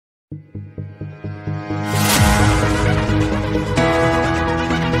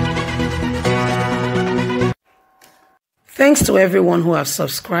Thanks to everyone who have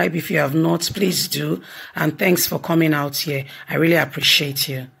subscribed. If you have not, please do. And thanks for coming out here. I really appreciate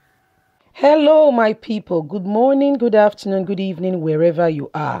you. Hello, my people. Good morning, good afternoon, good evening, wherever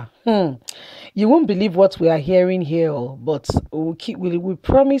you are. You won't believe what we are hearing here, but we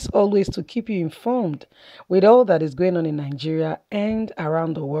promise always to keep you informed with all that is going on in Nigeria and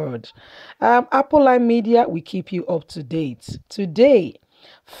around the world. Apple Line Media, we keep you up to date. Today,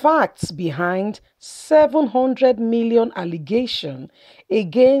 facts behind 700 million allegation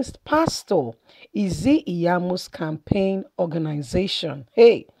against Pastor Ize-Iyamu's campaign organization.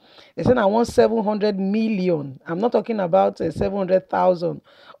 Hey, they said I want 700 million. I'm not talking about 700,000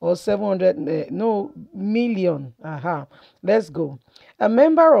 or 700, no, million. Let's go. A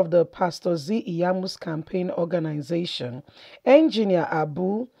member of the Pastor Ize-Iyamu's campaign organization, Engineer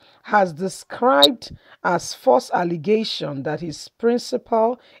Abu, has described as false allegation that his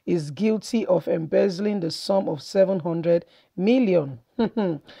principal is guilty of embezzling the sum of 700 million.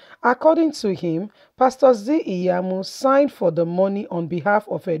 According to him, Pastor Ize-Iyamu signed for the money on behalf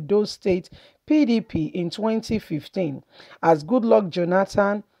of Edo State PDP in 2015 as Goodluck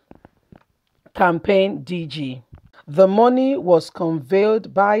Jonathan campaign DG. The money was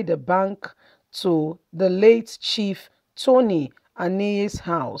conveyed by the bank to the late Chief Tony Aniye's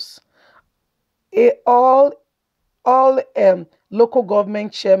house. All local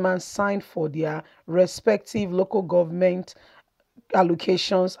government chairmen signed for their respective local government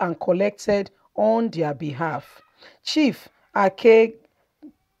allocations and collected on their behalf. Chief A.K.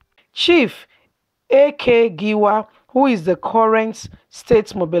 Giwa, who is the current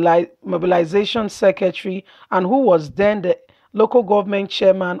state mobilization secretary and who was then the local government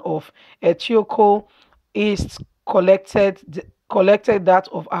chairman of Etioko East, collected that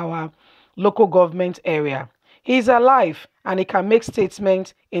of our local government area. He is alive and he can make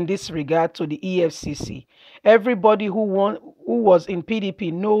statements in this regard to the EFCC. Everybody who was in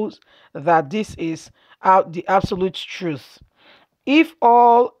PDP knows that this is the absolute truth. If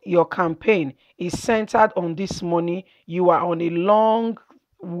all your campaign is centered on this money, you are on a long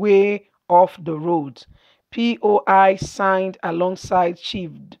way off the road. POI signed alongside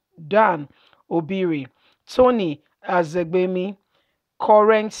Chief Dan Obiri, Tony Azegbemi,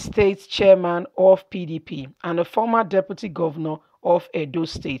 current state chairman of PDP and a former deputy governor of Edo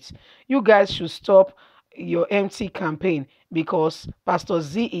State. You guys should stop your empty campaign because Pastor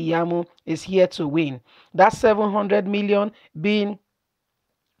Ize-Iyamu is here to win. That 700 million being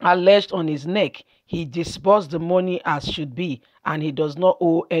alleged on his neck, he disbursed the money as should be, and he does not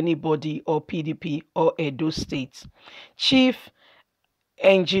owe anybody or PDP or Edo State. Chief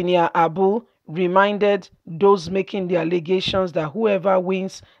Engineer Abu reminded those making the allegations that whoever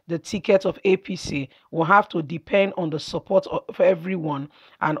wins the ticket of APC will have to depend on the support of everyone,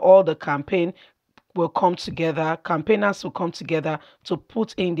 and all the campaign will come together, campaigners will come together to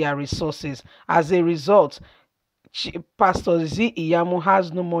put in their resources. As a result, Pastor Ize-Iyamu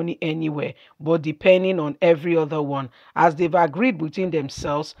has no money anywhere but depending on every other one, as they've agreed within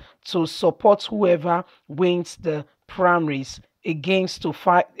themselves to support whoever wins the primaries to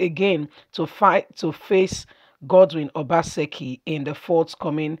face Godwin Obaseki in the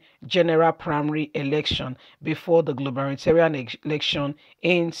forthcoming general primary election before the gubernatorial election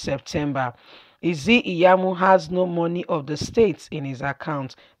in September. Ize-Iyamu has no money of the state in his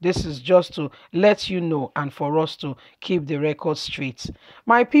account. This is just to let you know and for us to keep the record straight.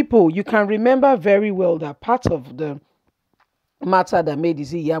 My people, you can remember very well that part of the matter that made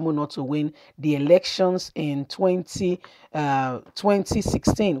Ize-Iyamu not to win the elections in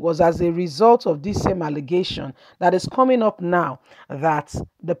 2016 was as a result of this same allegation that is coming up now, that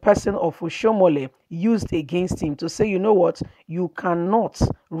the person of Oshomole used against him to say, you know what, you cannot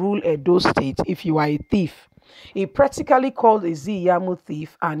rule Edo State if you are a thief. He practically called Ize-Iyamu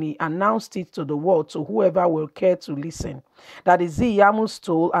thief, and he announced it to the world, to whoever will care to listen, that Ize-Iyamu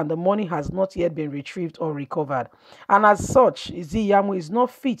stole and the money has not yet been retrieved or recovered. And as such, Ize-Iyamu is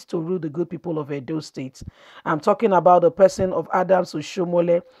not fit to rule the good people of Edo State. I'm talking about the person of Adams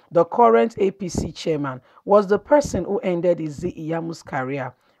Oshomole, the current APC chairman, was the person who ended Ize-Iyamu's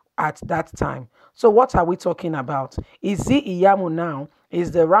career at that time. So what are we talking about? Ize-Iyamu now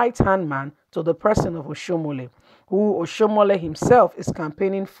is the right-hand man to the person of Oshomole, who Oshomole himself is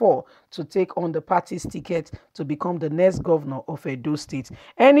campaigning for to take on the party's ticket to become the next governor of Edo State.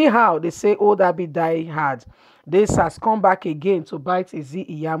 Anyhow, they say, oh, that be die hard. This has come back again to bite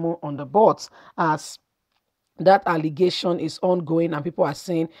Ize-Iyamu on the butt, as that allegation is ongoing, and people are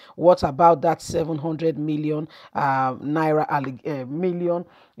saying, what about that 700 million naira million,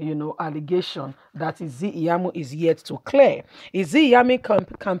 allegation that Ize-Iyamu is yet to clear.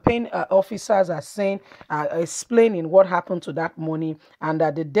 Ize-Iyamu campaign officers are saying, explaining what happened to that money, and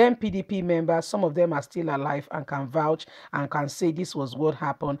that the then PDP members, some of them are still alive and can vouch and can say this was what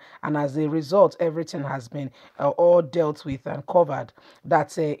happened, and as a result everything has been all dealt with and covered,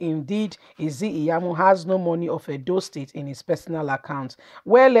 that indeed Ize-Iyamu has no money of Edo State in his personal account.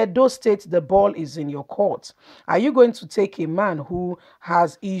 Well, Edo State, the ball is in your court. Are you going to take a man who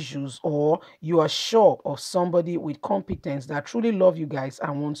has issues, or you are sure of somebody with competence that truly love you guys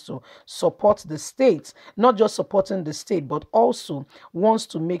and wants to support the state, not just supporting the state, but also wants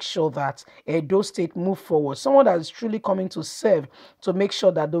to make sure that Edo State move forward, someone that is truly coming to serve, to make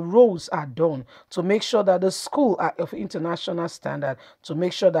sure that the roads are done, to make sure that the school are of international standard, to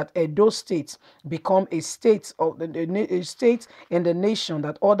make sure that Edo State become a state of a state in the nation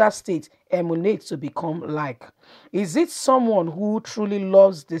that other states emulate to become like? Is it someone who truly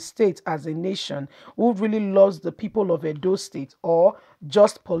loves the state as a nation, who really loves the people of Edo State, or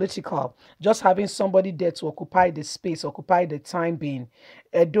just political, just having somebody there to occupy the space, occupy the time being?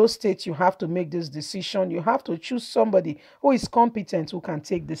 Edo State, you have to make this decision. You have to choose somebody who is competent, who can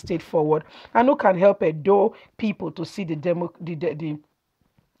take the state forward, and who can help Edo people to see the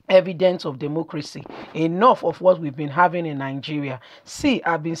evidence of democracy. Enough of what we've been having in Nigeria. See,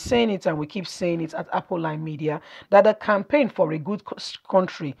 I've been saying it, and we keep saying it at Apple Line Media, that the campaign for a good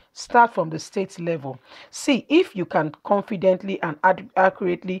country start from the state level. See, if you can confidently and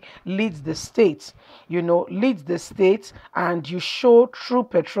accurately lead the state, lead the state, and you show true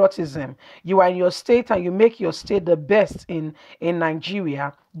patriotism, you are in your state and you make your state the best in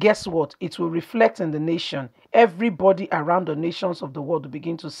Nigeria, guess what? It will reflect in the nation. Everybody around the nations of the world will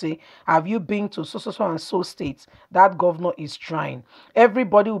begin to say, have you been to so and so states? That governor is trying.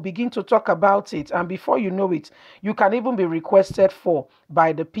 Everybody will begin to talk about it, and before you know it, you can even be requested for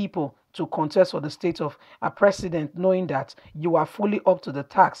by the people to contest for the state of a president, knowing that you are fully up to the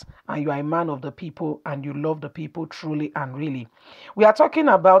task and you are a man of the people and you love the people truly and really. We are talking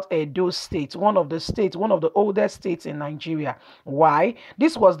about Edo State, one of the oldest states in Nigeria. Why?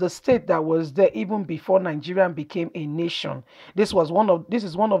 This was the state that was there even before Nigeria became a nation. This is one of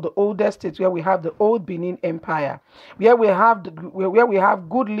the oldest states, where we have the old Benin Empire, where we have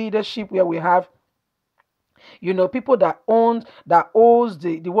good leadership, where we have people that owns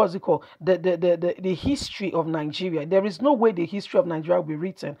the what's it called, the history of Nigeria. There is no way the history of Nigeria will be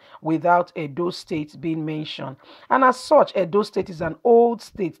written without Edo State being mentioned, and as such, Edo State is an old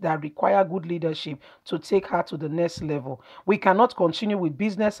state that require good leadership to take her to the next level. We cannot continue with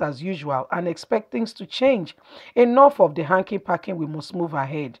business as usual and expect things to change. Enough of the hanky packing. We must move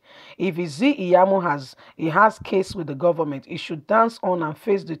ahead. If Ize-Iyamu has case with the government, he should dance on and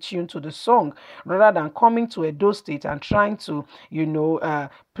face the tune to the song, rather than coming to Edo State and trying to,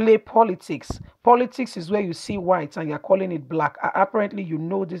 play politics. Politics is where you see white and you're calling it black. Apparently,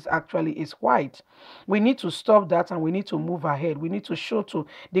 this actually is white. We need to stop that, and we need to move ahead. We need to show to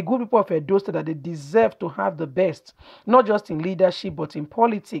the good people of Edo State that they deserve to have the best, not just in leadership, but in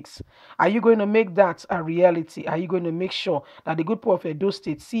politics. Are you going to make that a reality? Are you going to make sure that the good people of Edo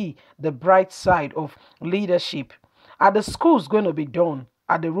State see the bright side of leadership? Are the schools going to be done?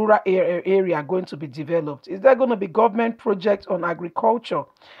 Are the rural area going to be developed? Is there going to be government projects on agriculture?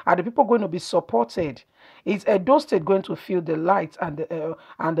 Are the people going to be supported? Is Edo State going to feel the light and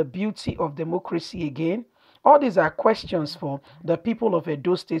the beauty of democracy again? All these are questions for the people of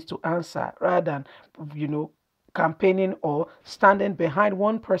Edo State to answer, rather than campaigning or standing behind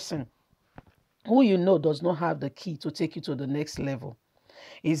one person who does not have the key to take you to the next level.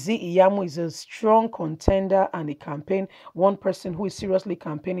 Ize-Iyamu is a strong contender and one person who is seriously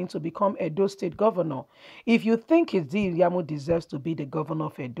campaigning to become Edo State governor. If you think Ize-Iyamu deserves to be the governor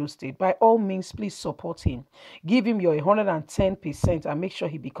of Edo State, by all means, please support him. Give him your 110% and make sure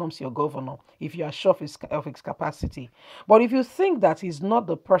he becomes your governor if you are sure of his capacity. But if you think that he's not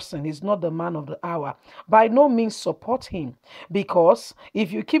the person, he's not the man of the hour, by no means support him. Because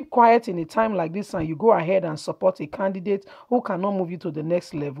if you keep quiet in a time like this and you go ahead and support a candidate who cannot move you to the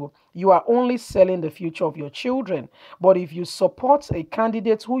next level, you are only selling the future of your children. But if you support a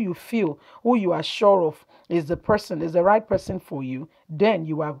candidate who you are sure of is the right person for you, then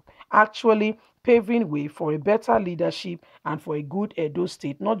you are actually paving way for a better leadership and for a good Edo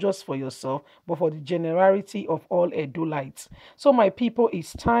State, not just for yourself, but for the generality of all Edolites. So my people,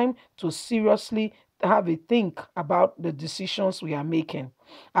 it's time to seriously have a think about the decisions we are making.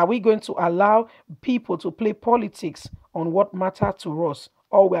 Are we going to allow people to play politics on what matters to us,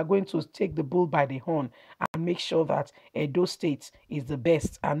 or we are going to take the bull by the horn and make sure that Edo State is the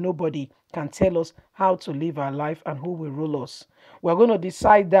best and nobody can tell us how to live our life and who will rule us. We're going to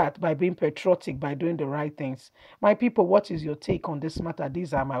decide that by being patriotic, by doing the right things. My people, what is your take on this matter?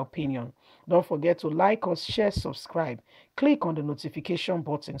 These are my opinion. Don't forget to like us, share, subscribe. Click on the notification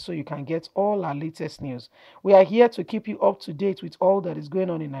button so you can get all our latest news. We are here to keep you up to date with all that is going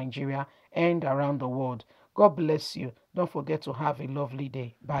on in Nigeria and around the world. God bless you. Don't forget to have a lovely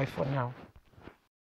day. Bye for now.